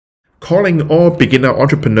Calling all beginner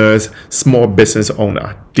entrepreneurs small business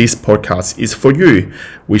owner. This podcast is for you.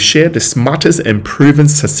 We share the smartest and proven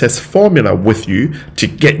success formula with you to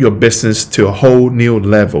get your business to a whole new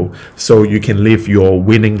level so you can live your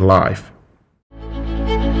winning life.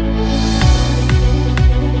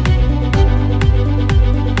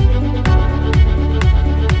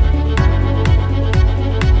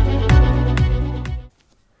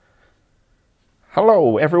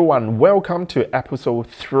 Hello everyone, welcome to episode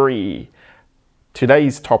 3.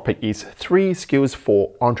 Today's topic is 3 skills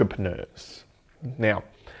for entrepreneurs. Now,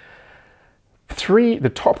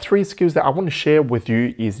 the top 3 skills that I want to share with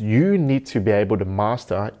you is you need to be able to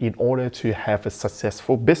master in order to have a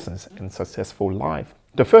successful business and successful life.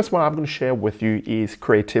 The first one I'm going to share with you is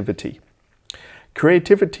creativity.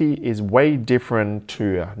 Creativity is way different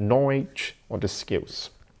to knowledge or the skills.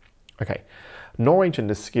 Okay, knowledge and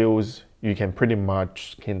the skills, you can pretty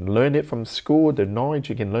much learn it from school. The knowledge,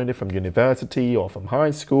 you can learn it from university or from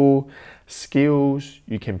high school. Skills,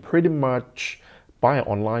 you can pretty much buy an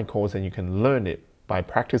online course and you can learn it by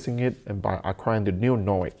practicing it and by acquiring the new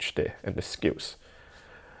knowledge there and the skills.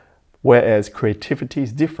 Whereas creativity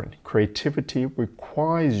is different. Creativity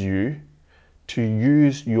requires you to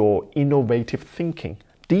use your innovative thinking.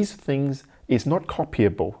 These things is not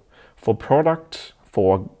copyable. For product,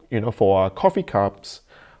 for coffee cups,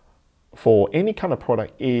 for any kind of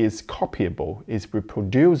product is copyable, is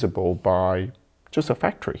reproducible by just a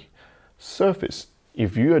factory. Service,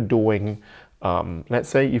 if you are doing, let's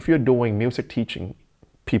say if you're doing music teaching,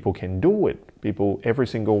 people can do it. Every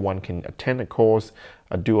single one can attend a course,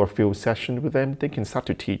 do a few sessions with them, they can start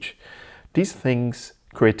to teach. These things,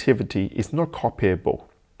 creativity is not copyable.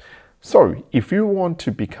 So if you want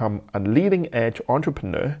to become a leading edge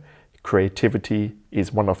entrepreneur, creativity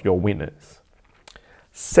is one of your winners.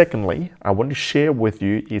 Secondly, I want to share with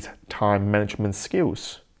you is time management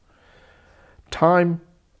skills. Time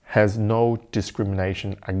has no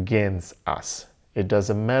discrimination against us. It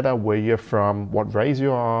doesn't matter where you're from, what race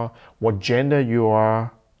you are, what gender you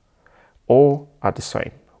are, all are the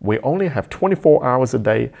same. We only have 24 hours a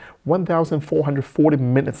day, 1,440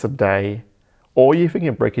 minutes a day, or if you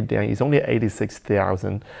can break it down, it's only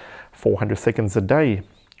 86,400 seconds a day.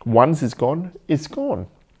 Once it's gone, it's gone.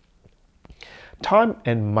 Time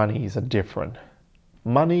and money is different.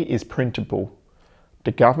 Money is printable.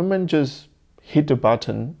 The government just hit the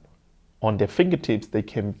button on their fingertips. They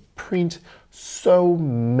can print so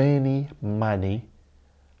many money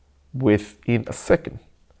within a second.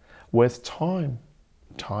 Whereas time,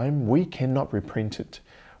 we cannot reprint it.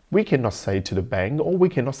 We cannot say to the bank or we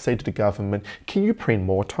cannot say to the government, can you print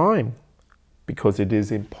more time? Because it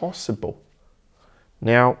is impossible.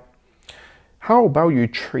 Now, how about you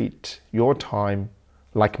treat your time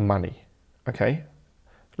like money, okay?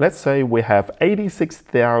 Let's say we have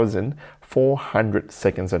 86,400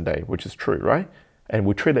 seconds a day, which is true, right? And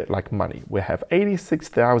we treat it like money. We have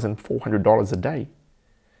 $86,400 a day.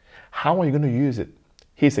 How are you going to use it?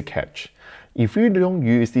 Here's a catch. If you don't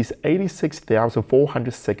use this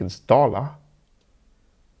 86,400 seconds dollar,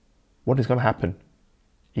 what is going to happen?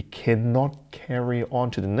 It cannot carry on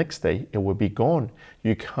to the next day. It will be gone.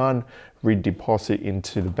 You can't redeposit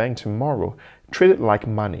into the bank tomorrow. Treat it like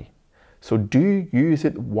money. So do use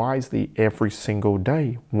it wisely every single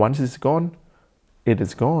day. Once it's gone, it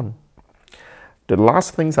is gone. The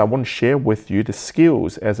last things I want to share with you, the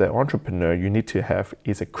skills as an entrepreneur you need to have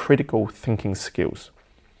is a critical thinking skills.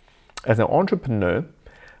 As an entrepreneur,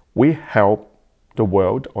 we help the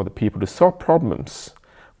world or the people to solve problems.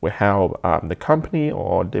 We help the company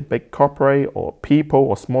or the big corporate or people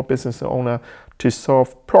or small business owner to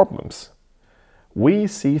solve problems. We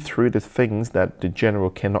see through the things that the general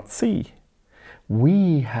cannot see.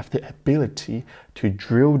 We have the ability to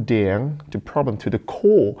drill down the problem to the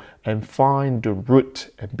core and find the root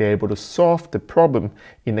and be able to solve the problem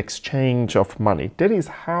in exchange of money. That is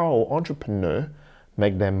how entrepreneurs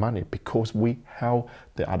make their money, because we help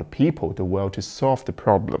the other people, the world, to solve the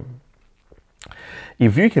problem.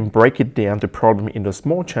 If you can break it down the problem into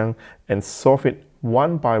small chunks and solve it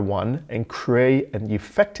one by one and create an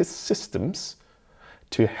effective systems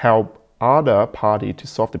to help other party to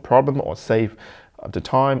solve the problem or save the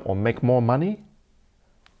time or make more money,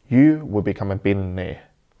 you will become a billionaire.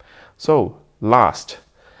 So last,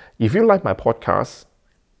 if you like my podcast,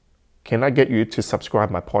 can I get you to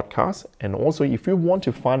subscribe my podcast? And also if you want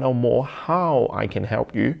to find out more how I can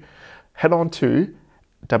help you, head on to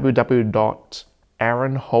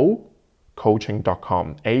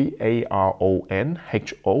www.aaronhocoaching.com,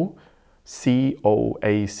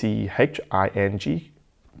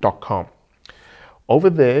 AARONHOCOACHING.com. Over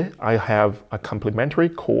there, I have a complimentary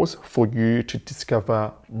course for you to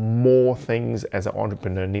discover more things as an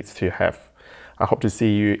entrepreneur needs to have. I hope to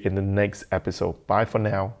see you in the next episode. Bye for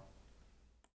now.